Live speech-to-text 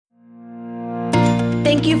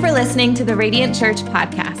Thank you for listening to the Radiant Church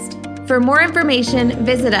podcast. For more information,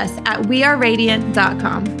 visit us at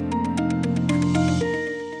weareradiant.com.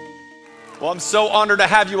 Well, I'm so honored to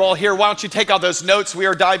have you all here. Why don't you take out those notes? We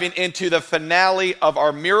are diving into the finale of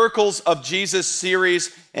our Miracles of Jesus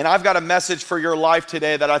series, and I've got a message for your life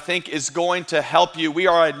today that I think is going to help you. We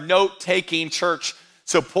are a note-taking church,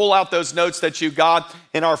 so pull out those notes that you got.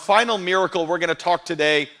 And our final miracle we're going to talk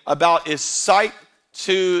today about is sight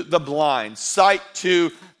to the blind. Sight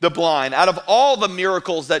to the blind. Out of all the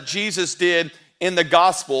miracles that Jesus did in the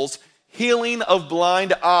Gospels, healing of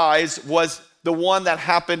blind eyes was the one that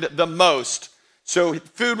happened the most. So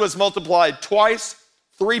food was multiplied twice.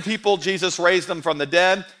 3 people, Jesus raised them from the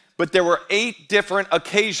dead. But there were 8 different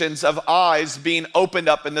occasions of eyes being opened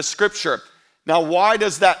up in the scripture. Now, why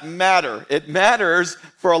does that matter? It matters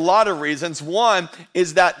for a lot of reasons. One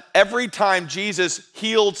is that every time Jesus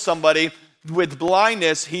healed somebody with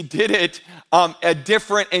blindness, he did it a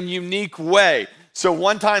different and unique way. So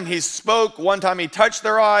one time he spoke, one time he touched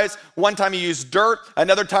their eyes, one time he used dirt,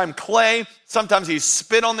 another time clay, sometimes he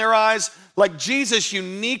spit on their eyes. Like Jesus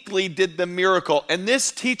uniquely did the miracle. And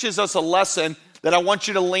this teaches us a lesson that I want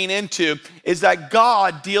you to lean into, is that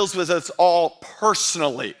God deals with us all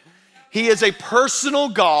personally. He is a personal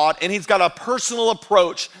God, and he's got a personal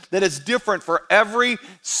approach that is different for every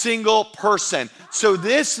single person. So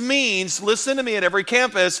this means, listen to me at every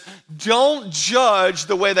campus, don't judge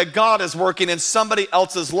the way that God is working in somebody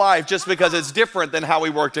else's life just because it's different than how he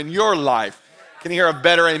worked in your life. Can you hear a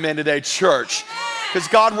better amen today, church? Because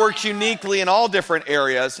God works uniquely in all different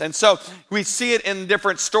areas. And so we see it in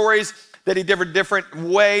different stories that he did different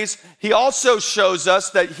ways. He also shows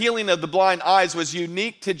us that healing of the blind eyes was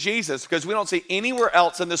unique to Jesus, because we don't see anywhere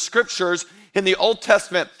else in the scriptures in the Old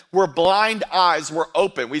Testament where blind eyes were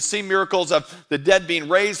open. We see miracles of the dead being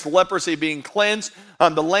raised, leprosy being cleansed,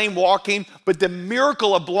 the lame walking, but the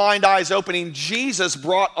miracle of blind eyes opening, Jesus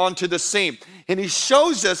brought onto the scene. And he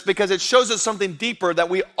shows us because it shows us something deeper that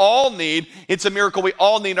we all need. It's a miracle we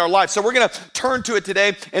all need in our life. So we're going to turn to it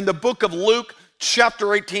today in the book of Luke,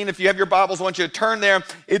 chapter 18, if you have your Bibles, I want you to turn there.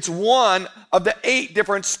 It's one of the 8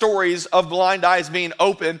 different stories of blind eyes being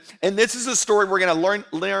opened. And this is a story we're going to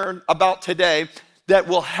learn about today that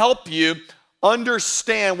will help you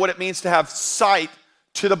understand what it means to have sight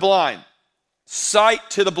to the blind. Sight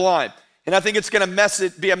to the blind. And I think it's going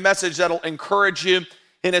to be a message that'll encourage you,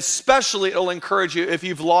 and especially it'll encourage you if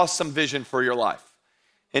you've lost some vision for your life.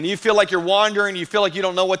 And you feel like you're wandering, you feel like you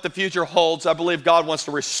don't know what the future holds. I believe God wants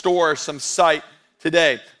to restore some sight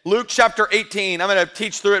today. Luke chapter 18, I'm going to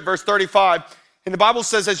teach through it, verse 35. And the Bible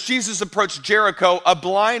says, as Jesus approached Jericho, a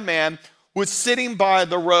blind man was sitting by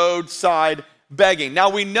the roadside begging. Now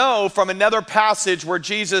we know from another passage where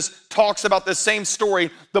Jesus talks about the same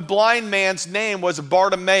story, the blind man's name was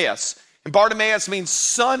Bartimaeus. And Bartimaeus means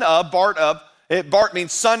son of, Bart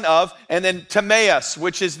means son of, and then Timaeus,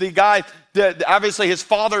 which is the guy, obviously his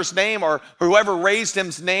father's name or whoever raised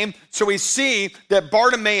him's name. So we see that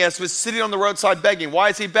Bartimaeus was sitting on the roadside begging. Why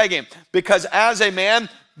is he begging? Because as a man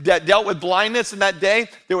that dealt with blindness in that day,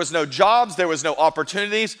 there was no jobs, there was no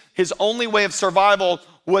opportunities. His only way of survival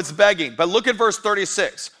was begging. But look at verse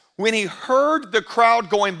 36. When he heard the crowd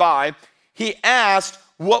going by, he asked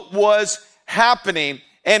what was happening.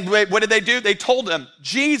 And what did they do? They told him,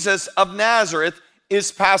 Jesus of Nazareth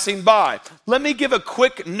is passing by. Let me give a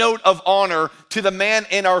quick note of honor to the man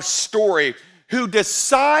in our story who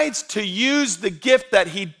decides to use the gift that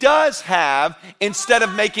he does have instead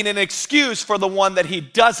of making an excuse for the one that he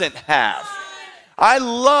doesn't have. I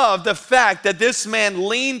love the fact that this man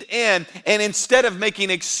leaned in, and instead of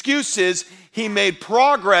making excuses, he made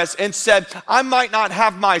progress and said, I might not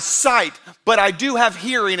have my sight, but I do have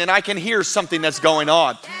hearing, and I can hear something that's going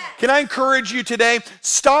on. Can I encourage you today?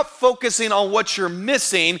 Stop focusing on what you're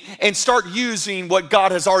missing and start using what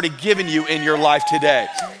God has already given you in your life today.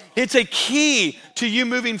 It's a key to you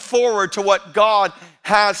moving forward to what God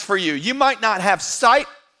has for you. You might not have sight,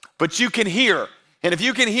 but you can hear. And if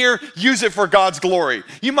you can hear, use it for God's glory.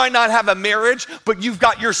 You might not have a marriage, but you've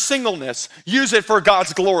got your singleness. Use it for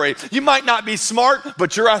God's glory. You might not be smart,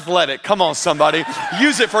 but you're athletic. Come on, somebody.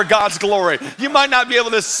 Use it for God's glory. You might not be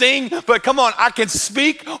able to sing, but come on, I can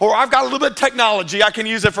speak, or I've got a little bit of technology. I can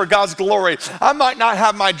use it for God's glory. I might not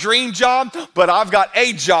have my dream job, but I've got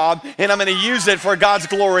a job, and I'm going to use it for God's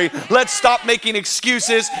glory. Let's stop making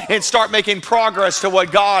excuses and start making progress to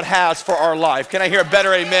what God has for our life. Can I hear a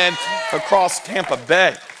better amen across Tampa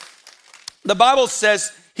Bay? The Bible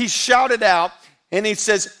says he shouted out and he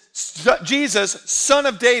says, Jesus, son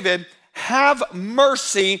of David, have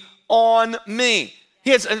mercy on me. He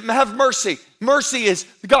has, have mercy. Mercy is,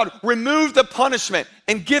 God, remove the punishment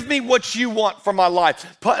and give me what you want for my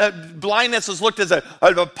life. Blindness is looked as a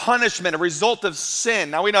punishment, a result of sin.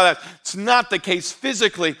 Now we know that it's not the case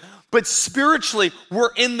physically, but spiritually,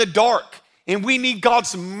 we're in the dark and we need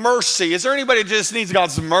God's mercy. Is there anybody that just needs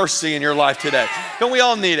God's mercy in your life today? Don't we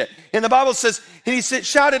all need it? And the Bible says, and he said,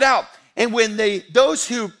 shouted out. And when those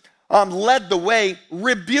who led the way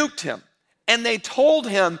rebuked him, and they told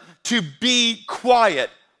him to be quiet.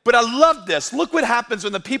 But I love this. Look what happens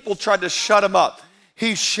when the people tried to shut him up.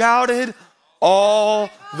 He shouted all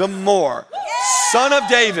the more, Son of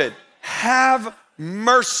David, have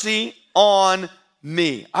mercy on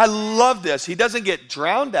me. I love this. He doesn't get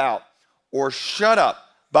drowned out or shut up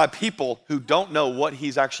by people who don't know what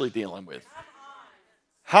he's actually dealing with.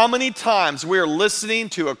 How many times we are listening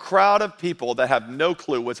to a crowd of people that have no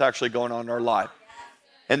clue what's actually going on in our life?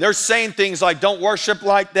 And they're saying things like, don't worship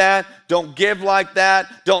like that, don't give like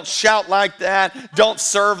that, don't shout like that, don't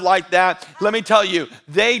serve like that. Let me tell you,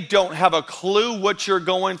 they don't have a clue what you're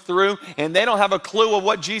going through, and they don't have a clue of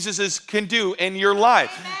what Jesus can do in your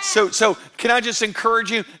life. So can I just encourage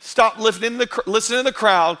you, stop listening to the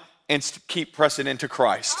crowd and keep pressing into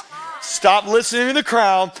Christ. Stop listening to the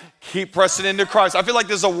crowd. Keep pressing into Christ. I feel like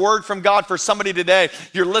there's a word from God for somebody today.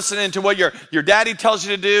 You're listening to what your daddy tells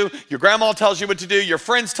you to do, your grandma tells you what to do, your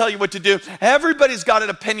friends tell you what to do. Everybody's got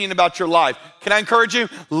an opinion about your life. Can I encourage you?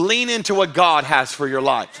 Lean into what God has for your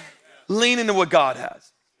life. Lean into what God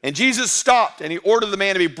has. And Jesus stopped and he ordered the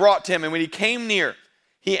man to be brought to him. And when he came near,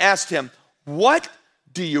 he asked him, what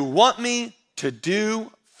do you want me to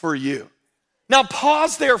do for you? Now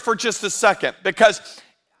pause there for just a second, because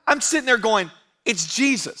I'm sitting there going, it's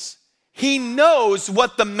Jesus. He knows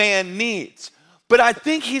what the man needs. But I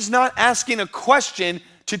think he's not asking a question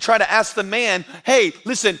to try to ask the man, hey,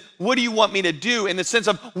 listen, what do you want me to do, in the sense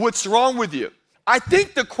of what's wrong with you? I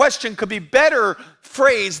think the question could be better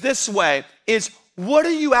phrased this way, is what are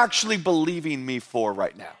you actually believing me for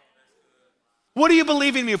right now? What are you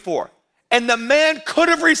believing me for? And the man could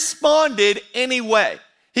have responded anyway.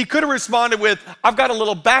 He could have responded with, I've got a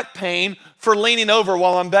little back pain for leaning over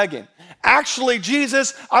while I'm begging. Actually,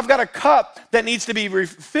 Jesus, I've got a cup that needs to be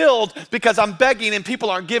refilled because I'm begging and people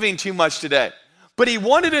aren't giving too much today. But he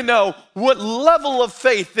wanted to know what level of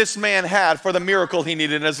faith this man had for the miracle he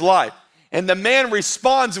needed in his life. And the man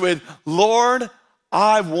responds with, Lord,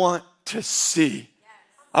 I want to see.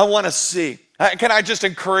 I want to see. Can I just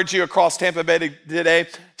encourage you across Tampa Bay today?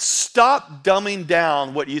 Stop dumbing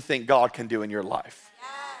down what you think God can do in your life.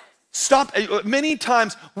 Stop. Many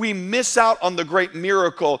times we miss out on the great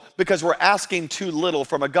miracle because we're asking too little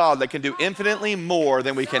from a God that can do infinitely more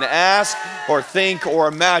than we can ask or think or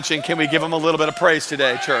imagine. Can we give him a little bit of praise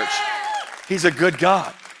today, church? He's a good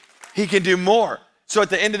God. He can do more. So at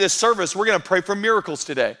the end of this service, we're going to pray for miracles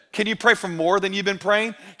today. Can you pray for more than you've been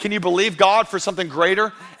praying? Can you believe God for something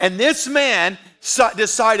greater? And this man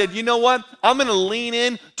decided, you know what? I'm going to lean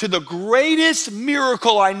in to the greatest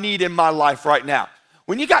miracle I need in my life right now.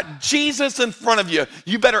 When you got Jesus in front of you,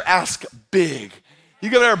 you better ask big. You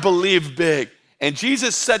better believe big. And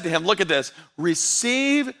Jesus said to him, look at this,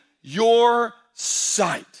 receive your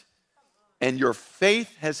sight, and your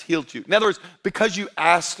faith has healed you. In other words, because you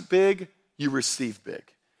asked big, you receive big.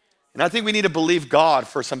 And I think we need to believe God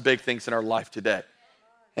for some big things in our life today.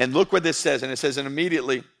 And look what this says. And it says, and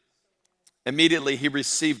immediately he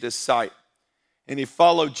received his sight. And he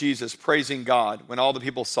followed Jesus, praising God. When all the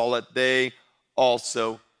people saw it, they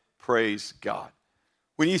also praise God.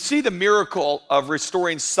 When you see the miracle of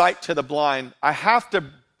restoring sight to the blind, I have to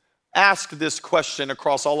ask this question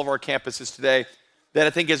across all of our campuses today that I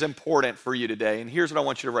think is important for you today. And here's what I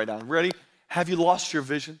want you to write down. Ready? Have you lost your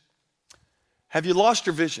vision? Have you lost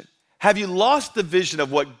your vision? Have you lost the vision of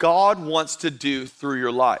what God wants to do through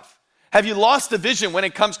your life? Have you lost the vision when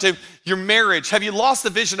it comes to your marriage? Have you lost the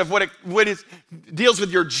vision of what it deals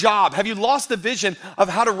with your job? Have you lost the vision of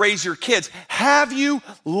how to raise your kids? Have you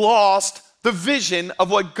lost the vision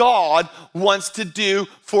of what God wants to do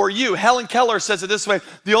for you? Helen Keller says it this way,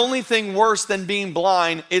 the only thing worse than being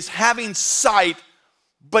blind is having sight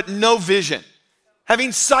but no vision.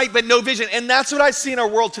 Having sight but no vision. And that's what I see in our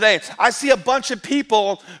world today. I see a bunch of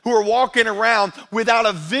people who are walking around without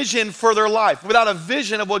a vision for their life, without a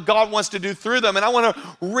vision of what God wants to do through them. And I want to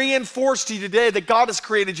reinforce to you today that God has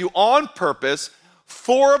created you on purpose,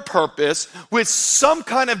 for a purpose, with some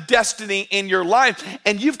kind of destiny in your life.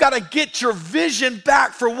 And you've got to get your vision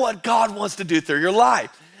back for what God wants to do through your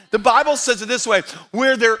life. The Bible says it this way,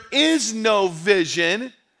 where there is no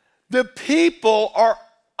vision, the people are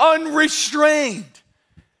unrestrained.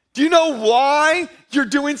 Do you know why you're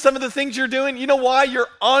doing some of the things you're doing? You know why you're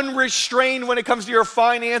unrestrained when it comes to your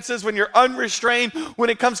finances, when you're unrestrained when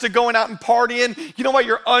it comes to going out and partying? You know why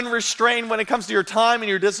you're unrestrained when it comes to your time and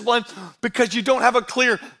your discipline? Because you don't have a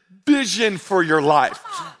clear vision for your life.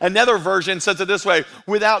 Another version says it this way: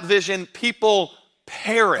 without vision, people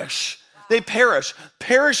perish. They perish.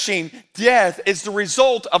 Perishing, death, is the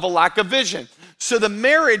result of a lack of vision. So the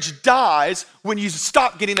marriage dies when you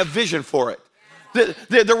stop getting a vision for it.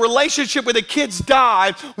 The relationship with the kids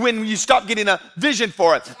die when you stop getting a vision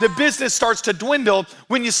for it. The business starts to dwindle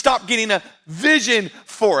when you stop getting a vision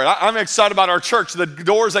for it. I'm excited about our church, the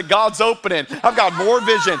doors that God's opening. I've got more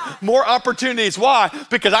vision, more opportunities. Why?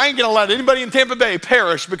 Because I ain't going to let anybody in Tampa Bay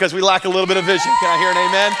perish because we lack a little bit of vision. Can I hear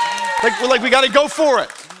an amen? Like we got to go for it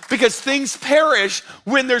because things perish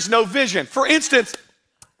when there's no vision. For instance,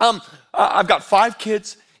 I've got 5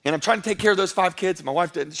 kids, and I'm trying to take care of those 5 kids. My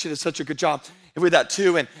wife she did such a good job with that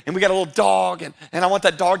too, and we got a little dog, and I want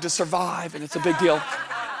that dog to survive, and it's a big deal.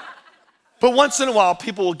 But once in a while,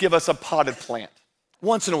 people will give us a potted plant.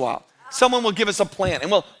 Once in a while, someone will give us a plant,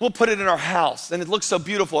 and we'll put it in our house, and it looks so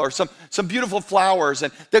beautiful, or some beautiful flowers,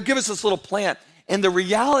 and they'll give us this little plant. And the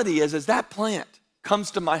reality is that plant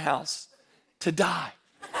comes to my house to die.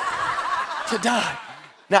 To die.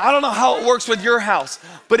 Now, I don't know how it works with your house,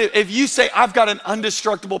 but if you say, I've got an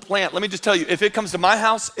indestructible plant, let me just tell you, if it comes to my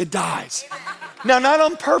house, it dies. Now, not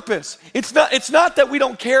on purpose. It's not that we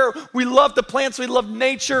don't care. We love the plants. We love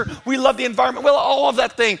nature. We love the environment. Well, all of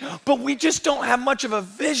that thing. But we just don't have much of a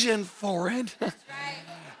vision for it.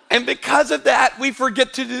 And because of that, we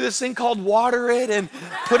forget to do this thing called water it and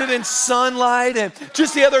put it in sunlight. And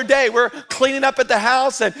just the other day, we're cleaning up at the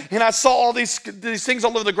house, and I saw all these things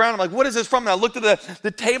all over the ground. I'm like, what is this from? And I looked at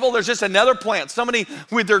the table. There's just another plant. Somebody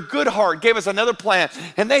with their good heart gave us another plant,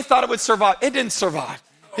 and they thought it would survive. It didn't survive.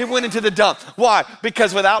 It went into the dump. Why?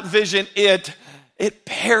 Because without vision, it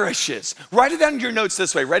perishes. Write it down in your notes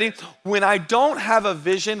this way. Ready? When I don't have a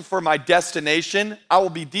vision for my destination, I will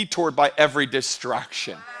be detoured by every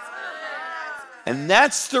distraction. And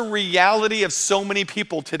that's the reality of so many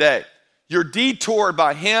people today. You're detoured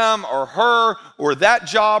by him or her or that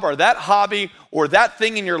job or that hobby or that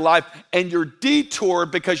thing in your life, and you're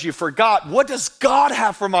detoured because you forgot, what does God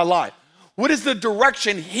have for my life? What is the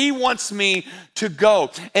direction he wants me to go?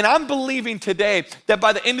 And I'm believing today that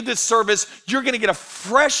by the end of this service, you're going to get a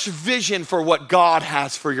fresh vision for what God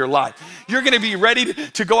has for your life. You're going to be ready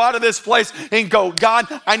to go out of this place and go, God,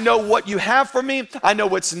 I know what you have for me. I know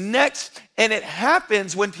what's next. And it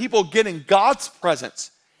happens when people get in God's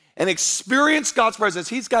presence and experience God's presence.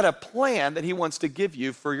 He's got a plan that he wants to give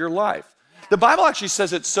you for your life. The Bible actually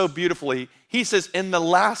says it so beautifully. He says, in the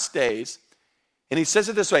last days, and he says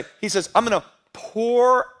it this way. He says, I'm going to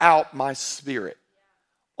pour out my spirit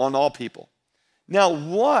on all people. Now,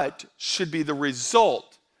 what should be the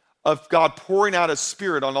result of God pouring out his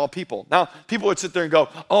spirit on all people? Now, people would sit there and go,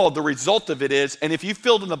 oh, the result of it is, and if you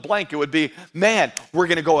filled in the blank, it would be, man, we're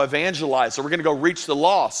going to go evangelize, or we're going to go reach the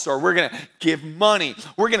lost, or we're going to give money.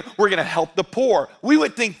 We're going to help the poor. We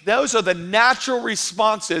would think those are the natural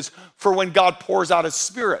responses for when God pours out his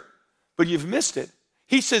spirit. But you've missed it.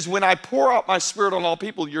 He says, when I pour out my spirit on all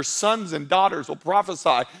people, your sons and daughters will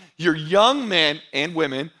prophesy. Your young men and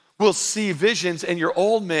women will see visions, and your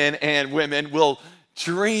old men and women will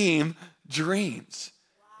dream dreams.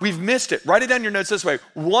 We've missed it. Write it down in your notes this way.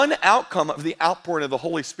 One outcome of the outpouring of the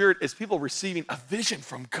Holy Spirit is people receiving a vision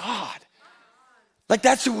from God. Like,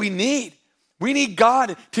 that's what we need. We need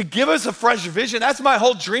God to give us a fresh vision. That's my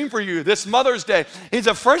whole dream for you this Mother's Day. It's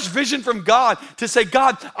a fresh vision from God to say,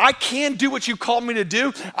 God, I can do what you called me to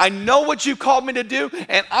do. I know what you called me to do,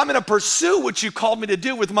 and I'm going to pursue what you called me to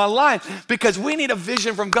do with my life, because we need a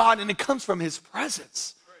vision from God, and it comes from his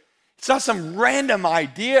presence. It's not some random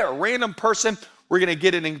idea or random person. We're going to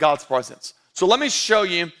get it in God's presence. So let me show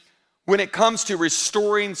you, when it comes to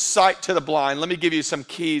restoring sight to the blind, let me give you some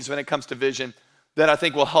keys when it comes to vision that I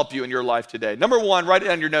think will help you in your life today. Number one, write it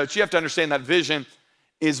down in your notes. You have to understand that vision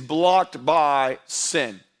is blocked by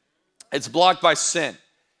sin. It's blocked by sin.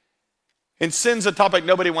 And sin's a topic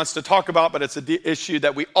nobody wants to talk about, but it's an issue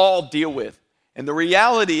that we all deal with. And the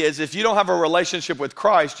reality is, if you don't have a relationship with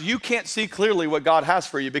Christ, you can't see clearly what God has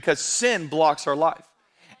for you, because sin blocks our life.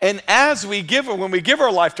 And when we give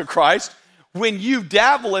our life to Christ, when you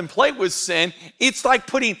dabble and play with sin, it's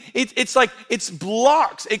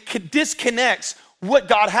blocks. It disconnects what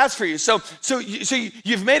God has for you. So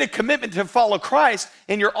you've made a commitment to follow Christ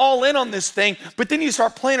and you're all in on this thing, but then you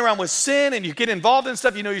start playing around with sin and you get involved in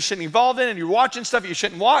stuff you know you shouldn't be involved in, and you're watching stuff you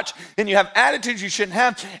shouldn't watch, and you have attitudes you shouldn't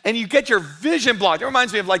have, and you get your vision blocked. It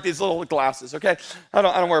reminds me of like these little glasses, okay? I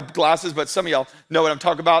don't wear glasses, but some of y'all know what I'm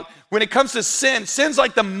talking about. When it comes to sin, sin's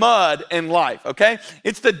like the mud in life, okay?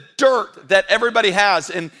 It's the dirt that everybody has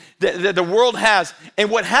and the world has.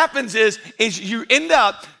 And what happens is you end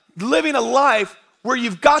up living a life where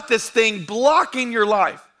you've got this thing blocking your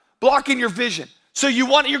life, blocking your vision. So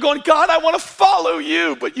you're going, God, I want to follow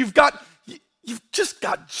you, but you've just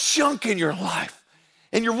got junk in your life.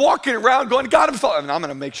 And you're walking around going, God, I'm following. I'm going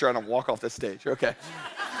to make sure I don't walk off this stage, okay?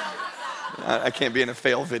 I can't be in a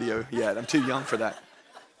fail video yet. I'm too young for that.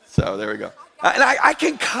 So there we go. And I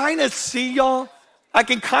can kind of see y'all. I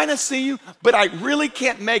can kind of see you, but I really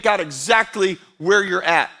can't make out exactly where you're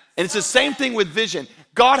at. And it's the same thing with vision.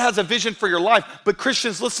 God has a vision for your life, but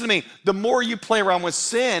Christians, listen to me. The more you play around with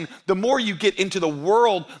sin, the more you get into the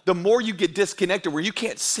world, the more you get disconnected where you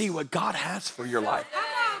can't see what God has for your life.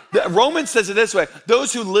 Romans says it this way: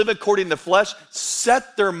 those who live according to the flesh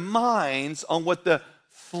set their minds on what the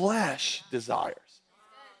flesh desires.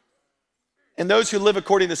 And those who live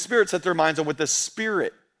according to the Spirit set their minds on what the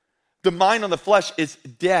Spirit. The mind on the flesh is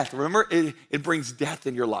death. Remember, it brings death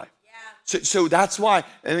in your life. So that's why,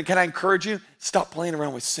 and can I encourage you, stop playing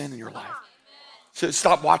around with sin in your life. So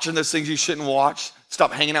stop watching those things you shouldn't watch.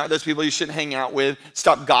 Stop hanging out with those people you shouldn't hang out with.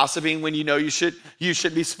 Stop gossiping when you know you should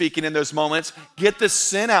be speaking in those moments. Get the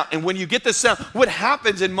sin out. And when you get the sin out, what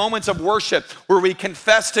happens in moments of worship where we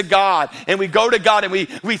confess to God and we go to God and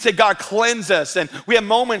we say, God, cleanse us. And we have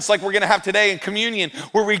moments like we're going to have today in communion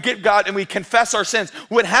where we get God and we confess our sins.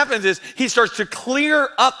 What happens is he starts to clear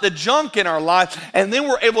up the junk in our life, and then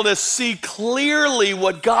we're able to see clearly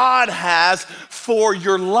what God has for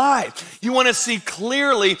your life. You want to see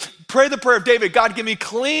clearly. Pray the prayer of David. God, give me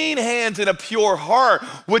clean hands and a pure heart.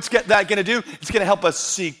 What's that going to do? It's going to help us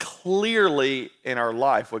see clearly in our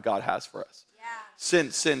life what God has for us. Yeah.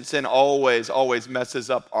 Sin always messes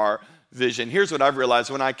up our vision. Here's what I've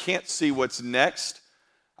realized. When I can't see what's next,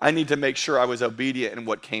 I need to make sure I was obedient in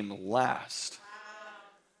what came last.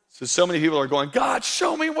 Wow. So many people are going, God,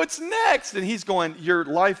 show me what's next. And he's going, your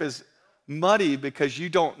life is muddy because you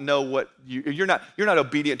don't know what you're not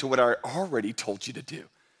obedient to what I already told you to do.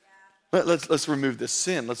 Let's remove the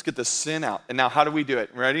sin. Let's get the sin out. And now how do we do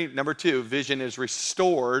it? Ready? Number 2, vision is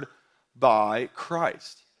restored by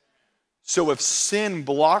Christ. So if sin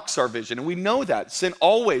blocks our vision, and we know that, sin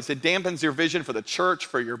always, it dampens your vision for the church,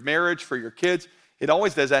 for your marriage, for your kids. It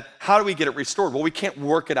always does that. How do we get it restored? Well, we can't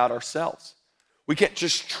work it out ourselves. We can't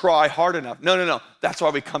just try hard enough. No. That's why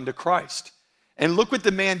we come to Christ. And look what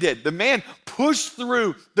the man did. The man pushed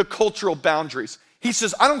through the cultural boundaries. He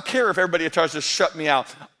says, I don't care if everybody tries to shut me out.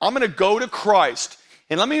 I'm going to go to Christ.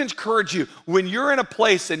 And let me encourage you, when you're in a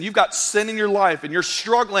place and you've got sin in your life and you're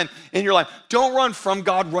struggling in your life, don't run from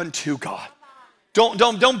God, run to God.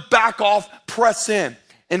 Don't back off, press in.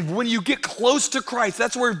 And when you get close to Christ,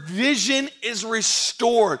 that's where vision is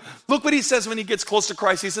restored. Look what he says when he gets close to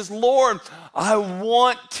Christ. He says, Lord, I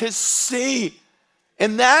want to see.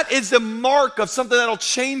 And that is the mark of something that'll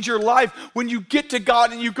change your life. When you get to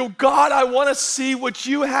God and you go, God, I want to see what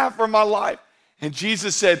you have for my life. And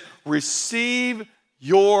Jesus said, receive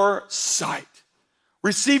your sight.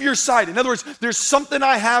 Receive your sight. In other words, there's something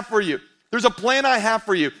I have for you. There's a plan I have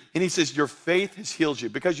for you. And he says, your faith has healed you.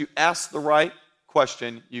 Because you asked the right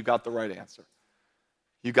question, you got the right answer.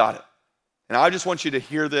 You got it. And I just want you to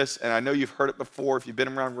hear this, and I know you've heard it before. If you've been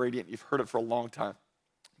around Radiant, you've heard it for a long time.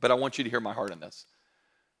 But I want you to hear my heart in this.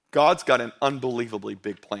 God's got an unbelievably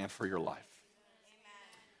big plan for your life.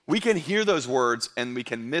 We can hear those words and we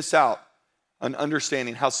can miss out on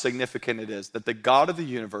understanding how significant it is that the God of the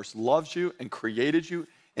universe loves you and created you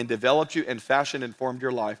and developed you and fashioned and formed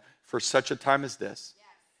your life for such a time as this.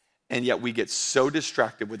 And yet we get so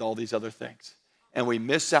distracted with all these other things. And we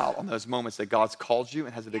miss out on those moments that God's called you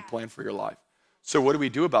and has a big plan for your life. So what do we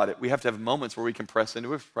do about it? We have to have moments where we can press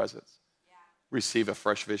into his presence, receive a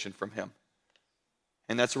fresh vision from him.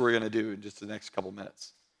 And that's what we're going to do in just the next couple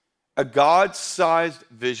minutes. A God-sized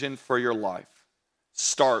vision for your life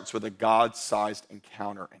starts with a God-sized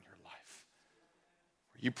encounter in your life.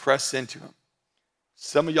 You press into him.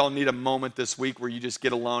 Some of y'all need a moment this week where you just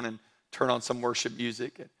get alone and turn on some worship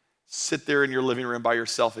music and sit there in your living room by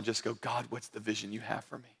yourself and just go, God, what's the vision you have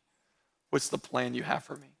for me? What's the plan you have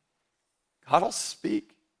for me? God will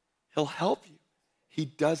speak. He'll help you. He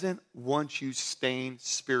doesn't want you staying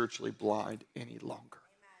spiritually blind any longer.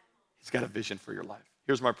 He's got a vision for your life.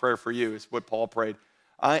 Here's my prayer for you. It's what Paul prayed.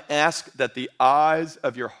 I ask that the eyes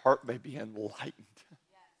of your heart may be enlightened.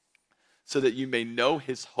 so that you may know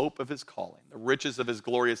his hope of his calling, the riches of his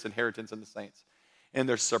glorious inheritance in the saints, and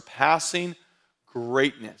the surpassing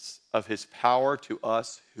greatness of his power to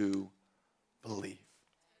us who believe.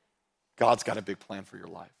 God's got a big plan for your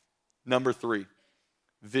life. Number 3,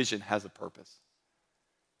 vision has a purpose.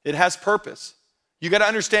 It has purpose. You got to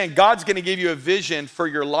understand, God's going to give you a vision for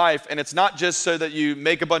your life, and it's not just so that you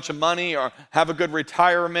make a bunch of money or have a good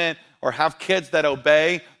retirement or have kids that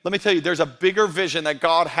obey. Let me tell you, there's a bigger vision that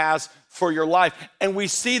God has for your life, and we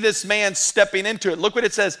see this man stepping into it. Look what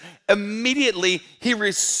it says. Immediately, he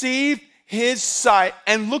received his sight,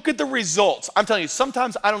 and look at the results. I'm telling you,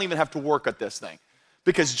 sometimes I don't even have to work at this thing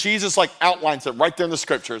because Jesus outlines it right there in the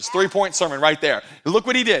scriptures. 3-point sermon right there. Look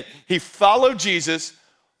what he did. He followed Jesus,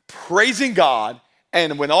 praising God,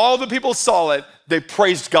 and when all the people saw it, they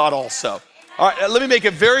praised God also. All right, let me make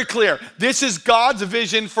it very clear. This is God's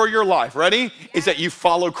vision for your life. Ready? Is that you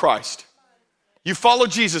follow Christ. You follow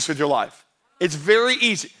Jesus with your life. It's very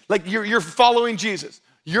easy. You're following Jesus.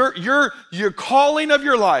 Your calling of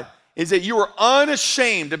your life is that you are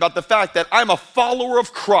unashamed about the fact that I'm a follower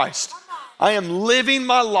of Christ. I am living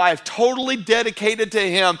my life totally dedicated to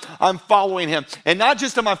him. I'm following him. And not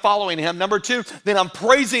just am I following him, number 2, then I'm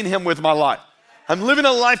praising him with my life. I'm living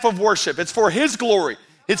a life of worship. It's for his glory.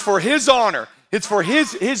 It's for his honor. It's for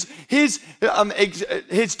his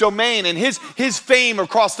domain and his fame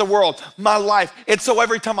across the world, my life. And so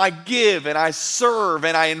every time I give and I serve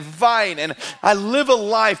and I invite and I live a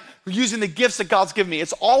life using the gifts that God's given me,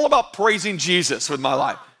 it's all about praising Jesus with my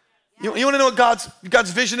life. You want to know what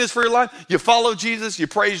God's vision is for your life? You follow Jesus, you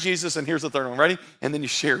praise Jesus, and here's the third one. Ready? And then you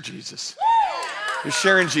share Jesus. You're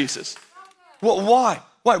sharing Jesus. Well, why?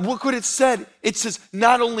 Why? Look what it said. It says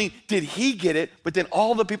not only did he get it, but then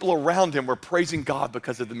all the people around him were praising God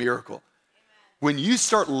because of the miracle. When you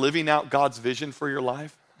start living out God's vision for your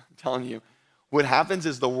life, I'm telling you, what happens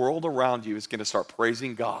is the world around you is going to start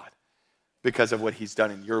praising God because of what he's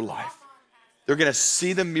done in your life. They're going to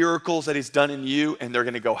see the miracles that he's done in you, and they're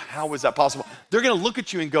going to go, how is that possible? They're going to look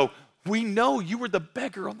at you and go, we know you were the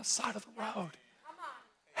beggar on the side of the road.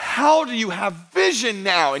 How do you have vision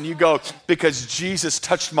now? And you go, because Jesus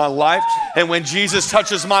touched my life. And when Jesus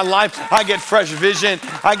touches my life, I get fresh vision.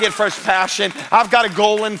 I get fresh passion. I've got a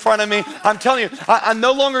goal in front of me. I'm telling you, I'm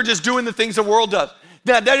no longer just doing the things the world does.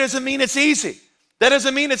 Now, that doesn't mean it's easy. That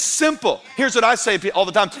doesn't mean it's simple. Here's what I say all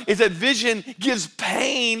the time, is that vision gives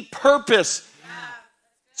pain purpose.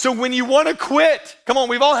 So when you want to quit, come on,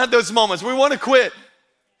 we've all had those moments. We want to quit.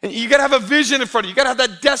 And you got to have a vision in front of you. You got to have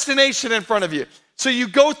that destination in front of you. So you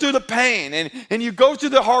go through the pain and you go through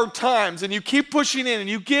the hard times and you keep pushing in and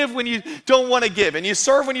you give when you don't want to give and you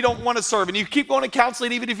serve when you don't want to serve and you keep going to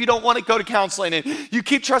counseling even if you don't want to go to counseling and you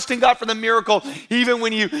keep trusting God for the miracle even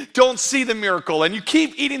when you don't see the miracle and you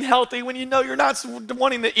keep eating healthy when you know you're not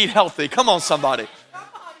wanting to eat healthy. Come on, somebody.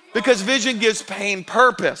 Because vision gives pain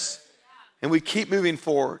purpose and we keep moving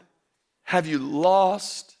forward. Have you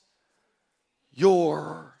lost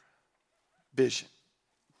your vision?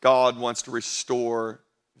 God wants to restore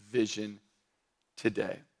vision today.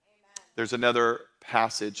 Amen. There's another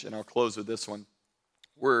passage, and I'll close with this one,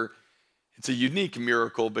 where it's a unique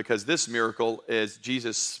miracle because this miracle is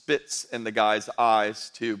Jesus spits in the guy's eyes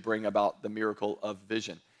to bring about the miracle of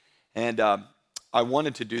vision. And I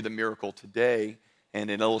wanted to do the miracle today and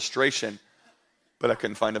an illustration, but I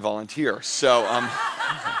couldn't find a volunteer. So I'm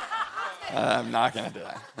not going to do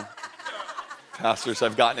that. Pastors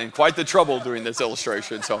have gotten in quite the trouble doing this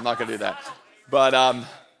illustration, so I'm not going to do that. But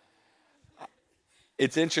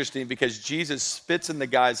it's interesting because Jesus spits in the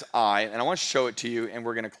guy's eye, and I want to show it to you, and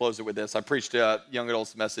we're going to close it with this. I preached a young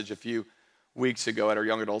adults message a few weeks ago at our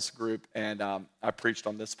young adults group, and I preached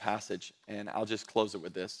on this passage, and I'll just close it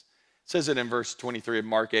with this. It says it in verse 23 of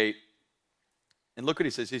Mark 8, and look what he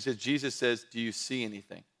says. He says, Jesus says, do you see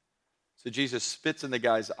anything? So Jesus spits in the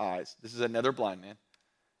guy's eyes. This is another blind man.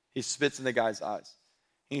 He spits in the guy's eyes.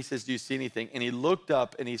 And he says, do you see anything? And he looked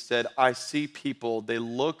up and he said, I see people. They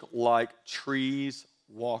look like trees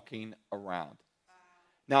walking around.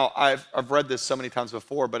 Now, I've read this so many times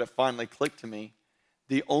before, but it finally clicked to me.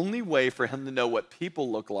 The only way for him to know what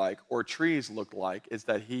people look like or trees look like is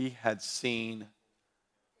that he had seen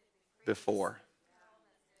before.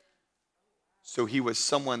 So he was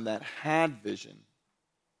someone that had vision,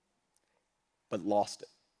 but lost it.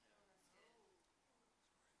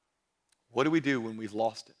 What do we do when we've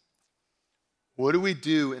lost it? What do we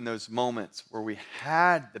do in those moments where we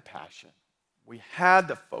had the passion, we had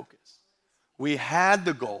the focus, we had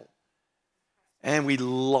the goal, and we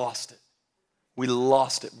lost it? We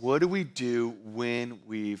lost it. What do we do when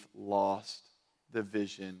we've lost the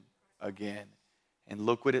vision again? And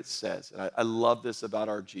look what it says. And I love this about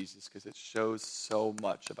our Jesus because it shows so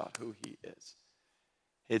much about who he is.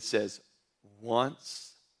 It says,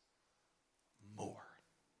 once more.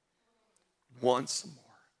 Once more.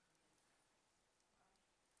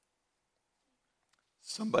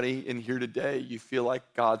 Somebody in here today, you feel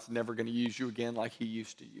like God's never going to use you again like he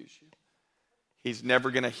used to use you. He's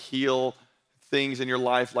never going to heal things in your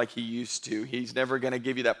life like he used to. He's never going to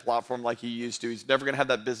give you that platform like he used to. He's never going to have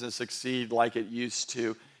that business succeed like it used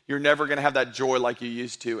to. You're never going to have that joy like you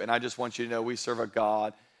used to. And I just want you to know we serve a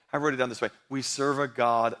God. I wrote it down this way. We serve a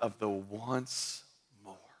God of the once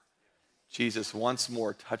more. Jesus once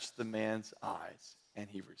more touched the man's eyes and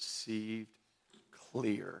he received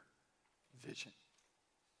clear vision.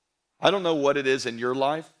 I don't know what it is in your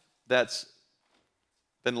life that's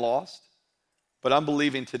been lost. But I'm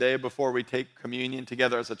believing today, before we take communion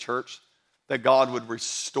together as a church, that God would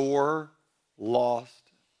restore lost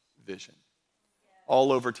vision.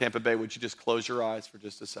 All over Tampa Bay, would you just close your eyes for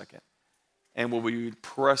just a second? And will we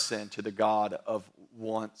press into the God of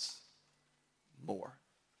once more?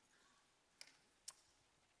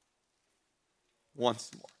 Once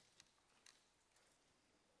more.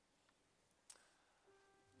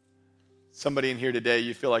 Somebody in here today,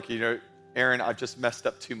 you feel like, Aaron, I've just messed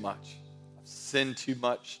up too much. Sinned too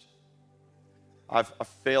much. I've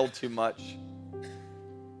failed too much.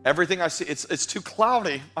 Everything I see, it's too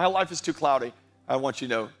cloudy. My life is too cloudy. I want you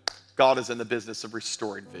to know God is in the business of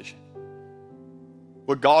restoring vision.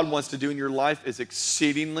 What God wants to do in your life is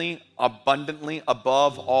exceedingly, abundantly,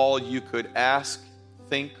 above all you could ask,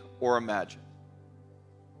 think, or imagine.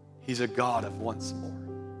 He's a God of once more.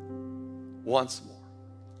 Once more.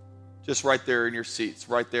 Just right there in your seats,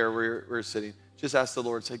 right there where you're sitting. Just ask the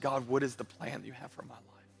Lord, say, God, what is the plan you have for my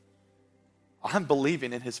life? I'm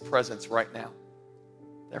believing in his presence right now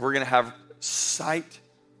that we're going to have sight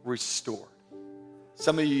restored.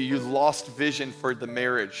 Some of you, you've lost vision for the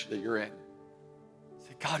marriage that you're in.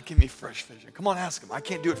 Say, God, give me fresh vision. Come on, ask him. I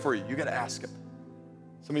can't do it for you. You got to ask him.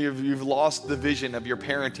 Some of you, you've lost the vision of your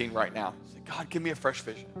parenting right now. Say, God, give me a fresh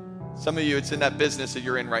vision. Some of you, it's in that business that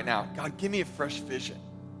you're in right now. God, give me a fresh vision.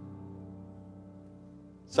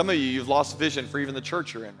 Some of you, you've lost vision for even the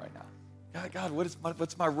church you're in right now. God,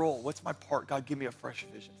 what's my role? What's my part? God, give me a fresh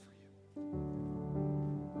vision for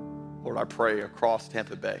you. Lord, I pray across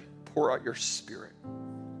Tampa Bay, pour out your spirit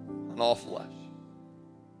on all flesh.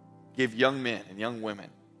 Give young men and young women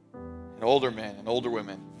and older men and older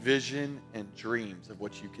women vision and dreams of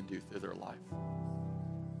what you can do through their life.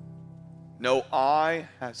 No eye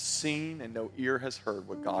has seen and no ear has heard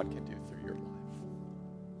what God can do through your life.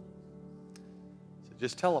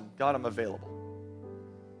 Just tell them, God, I'm available.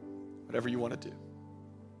 Whatever you want to do.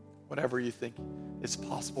 Whatever you think is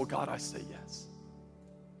possible, God, I say yes.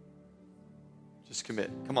 Just commit.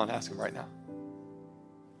 Come on, ask him right now.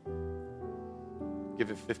 Give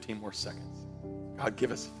it 15 more seconds. God,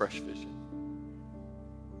 give us fresh vision.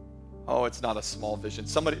 Oh, it's not a small vision.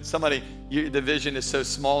 The vision is so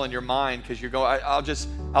small in your mind because you go,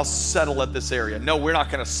 I'll settle at this area. No, we're not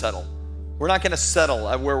going to settle. We're not going to settle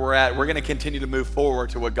at where we're at. We're going to continue to move forward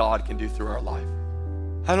to what God can do through our life.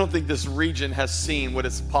 I don't think this region has seen what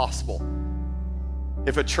is possible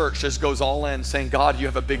if a church just goes all in saying, God, you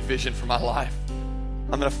have a big vision for my life.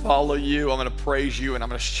 I'm going to follow you. I'm going to praise you, and I'm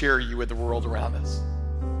going to share you with the world around us.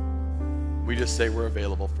 We just say we're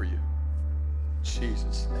available for you. In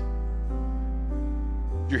Jesus' name.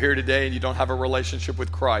 If you're here today and you don't have a relationship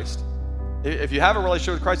with Christ, if you have a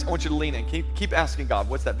relationship with Christ, I want you to lean in. Keep asking God,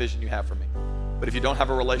 what's that vision you have for me? But if you don't have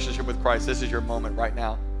a relationship with Christ, this is your moment right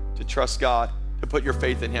now to trust God, to put your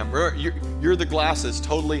faith in him. You're the glasses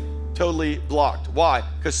totally blocked. Why?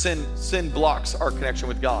 Because sin blocks our connection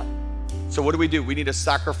with God. So what do? We need a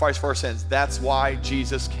sacrifice for our sins. That's why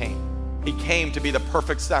Jesus came. He came to be the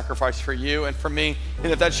perfect sacrifice for you and for me.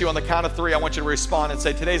 And if that's you, on the count of 3, I want you to respond and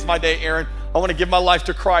say, today's my day, Aaron. I want to give my life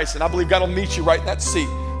to Christ. And I believe God will meet you right in that seat.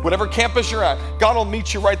 Whatever campus you're at, God will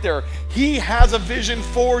meet you right there. He has a vision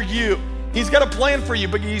for you. He's got a plan for you,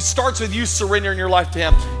 but he starts with you surrendering your life to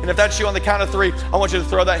him. And if that's you, on the count of 3, I want you to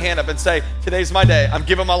throw that hand up and say, today's my day. I'm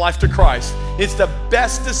giving my life to Christ. It's the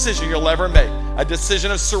best decision you'll ever make, a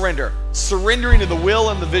decision of surrender, surrendering to the will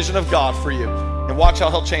and the vision of God for you. And watch how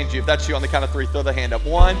he'll change you. If that's you, on the count of 3, throw the hand up.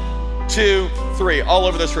 1, 2, 3, all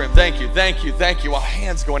over this room. Thank you, thank you, thank you. Wow,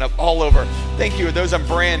 hands going up all over. Thank you. Those in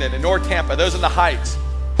Brandon and North Tampa, those in the Heights,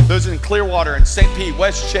 those in Clearwater and St. Pete,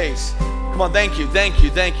 West Chase. Come on, thank you, thank you,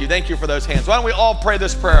 thank you, thank you for those hands. Why don't we all pray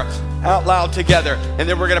this prayer out loud together, and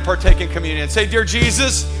then we're going to partake in communion. Say, dear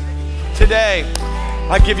Jesus, today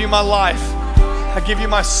I give you my life. I give you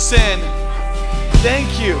my sin.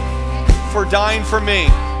 Thank you for dying for me.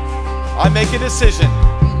 I make a decision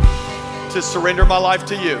to surrender my life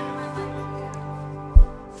to you.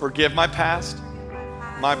 Forgive my past,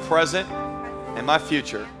 my present, and my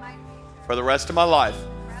future for the rest of my life.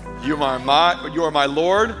 You are my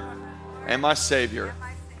Lord and my Savior.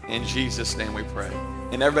 In Jesus' name we pray.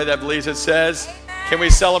 And everybody that believes it says, can we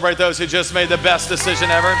celebrate those who just made the best decision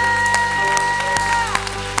ever?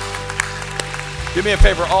 Do me a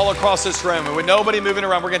favor, all across this room, and with nobody moving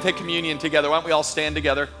around, we're going to take communion together. Why don't we all stand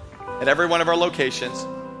together at every one of our locations?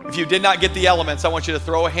 If you did not get the elements, I want you to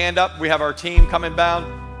throw a hand up. We have our team coming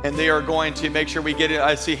down, and they are going to make sure we get it.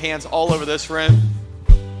 I see hands all over this room.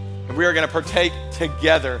 And we are going to partake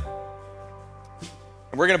together.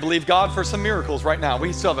 And we're going to believe God for some miracles right now.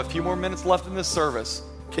 We still have a few more minutes left in this service.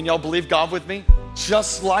 Can y'all believe God with me?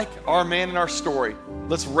 Just like our man in our story,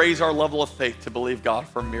 let's raise our level of faith to believe God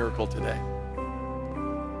for a miracle today.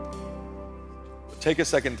 Take a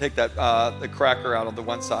second and take that the cracker out on the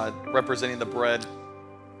one side, representing the bread.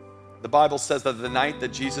 The Bible says that the night that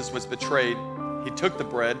Jesus was betrayed, he took the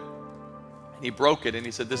bread and he broke it, and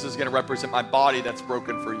he said, this is going to represent my body that's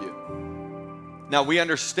broken for you. Now, we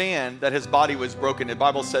understand that his body was broken. The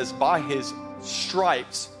Bible says, by his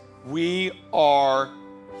stripes, we are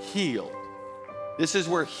healed. This is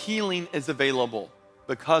where healing is available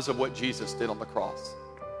because of what Jesus did on the cross.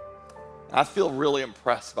 I feel really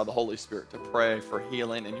impressed by the Holy Spirit to pray for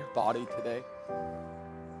healing in your body today.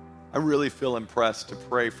 I really feel impressed to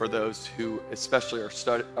pray for those who especially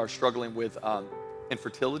are struggling with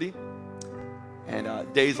infertility.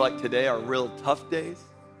 And days like today are real tough days.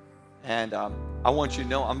 And I want you to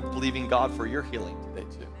know I'm believing God for your healing today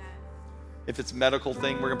too. If it's a medical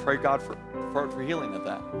thing, we're going to pray God for healing of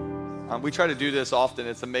that. We try to do this often.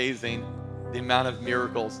 It's amazing the amount of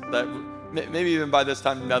miracles that maybe even by this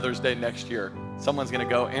time, Mother's Day next year, someone's going to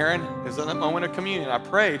go, Aaron, it was in that moment of communion. I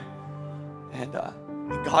prayed, and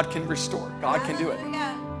God can restore. God can do it.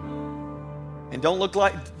 And don't look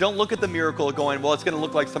at the miracle going, well, it's going to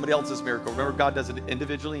look like somebody else's miracle. Remember, God does it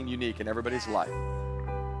individually and unique in everybody's life.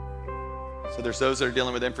 So there's those that are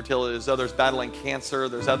dealing with infertility. There's others battling cancer.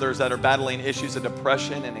 There's others that are battling issues of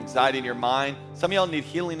depression and anxiety in your mind. Some of y'all need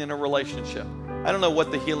healing in a relationship. I don't know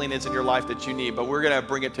what the healing is in your life that you need, but we're going to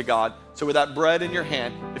bring it to God. So with that bread in your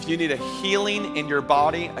hand, if you need a healing in your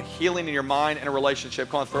body, a healing in your mind, and a relationship,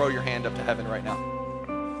 come on, throw your hand up to heaven right now.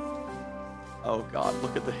 Oh, God,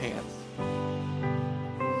 look at the hands.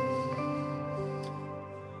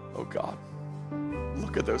 Oh, God,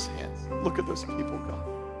 look at those hands. Look at those people, God.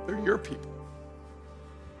 They're your people.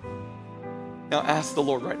 Now ask the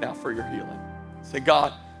Lord right now for your healing. Say,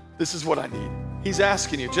 God, this is what I need. He's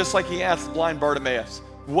asking you, just like he asked blind Bartimaeus,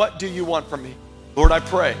 what do you want from me? Lord, I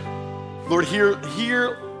pray. Lord,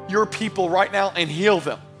 hear your people right now and heal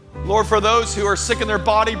them. Lord, for those who are sick in their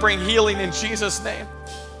body, bring healing in Jesus' name.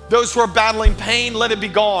 Those who are battling pain, let it be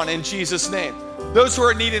gone in Jesus' name. Those who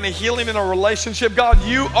are needing a healing in a relationship, God,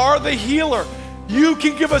 you are the healer. You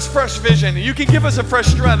can give us fresh vision. You can give us a fresh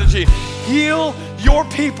strategy. Heal your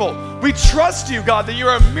people. We trust you, God, that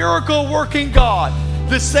you're a miracle-working God,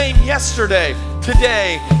 the same yesterday,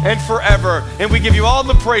 today, and forever. And we give you all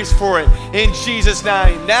the praise for it in Jesus'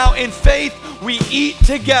 name. Now, in faith, we eat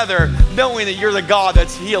together, knowing that you're the God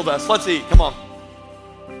that's healed us. Let's eat. Come on.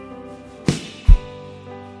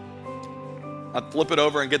 I'll flip it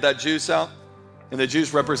over and get that juice out. And the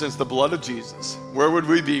juice represents the blood of Jesus. Where would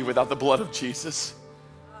we be without the blood of Jesus?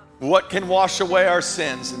 What can wash away our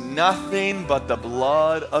sins? Nothing but the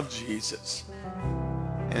blood of Jesus.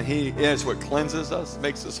 And he is what cleanses us,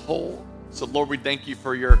 makes us whole. So Lord, we thank you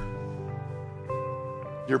for your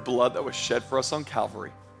blood that was shed for us on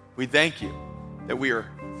Calvary. We thank you that we are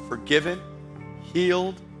forgiven,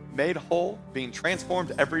 healed, made whole, being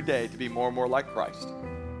transformed every day to be more and more like Christ.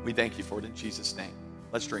 We thank you for it in Jesus' name.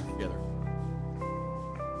 Let's drink together.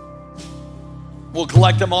 We'll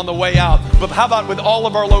collect them on the way out. But how about with all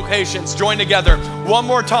of our locations join together one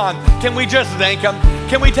more time? Can we just thank him?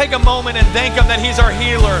 Can we take a moment and thank him that he's our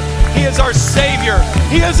healer? He is our Savior.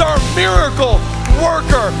 He is our miracle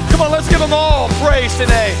worker. Come on, let's give him all praise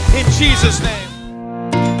today in Jesus'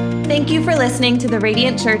 name. Thank you for listening to the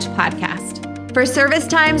Radiant Church podcast. For service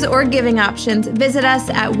times or giving options, visit us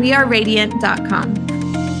at weareradiant.com.